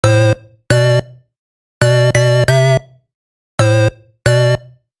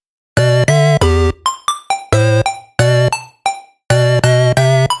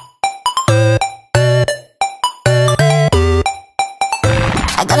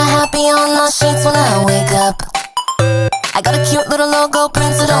kinda happy on my sheets when I wake up. I got a cute little logo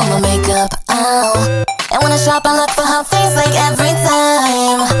printed on my makeup. Oh. And when I shop, I look for her face like every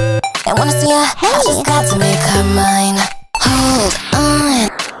time. And when I see her, I just got to make her mine. Hold on.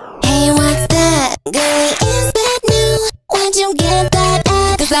 Hey, what's that? Girlie, is that new? Where'd you get that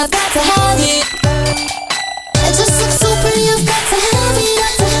at? Cause I've got to have it. It just looks so pretty, I've got to have it.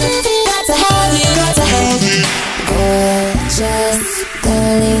 Got to have it, got to have it, got to have it. Gorgeous,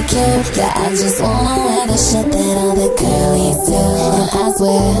 girly, cute. Yeah, I just wanna wear the shit that all the girlies do. And I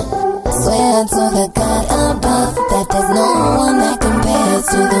swear to the God above that there's no one that compares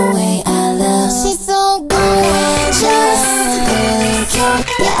to the way I love. She's so gorgeous, girly, cute.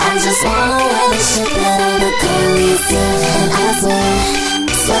 Yeah, I just wanna wear the shit that all the girlies do. And I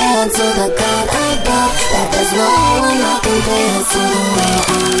swear to the God above that there's no one that compares to the way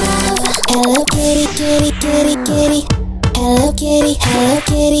I love. Hello kitty, kitty, kitty, kitty. Hello kitty, hello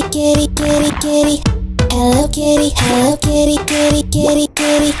kitty, kitty, kitty, kitty. Hello kitty, hello kitty, kitty, kitty,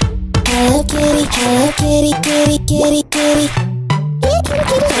 kitty. Hello kitty, hello kitty, kitty, kitty, kitty.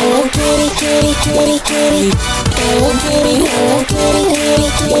 Hello kitty, kitty, kitty, kitty. Hello kitty, hello kitty, kitty.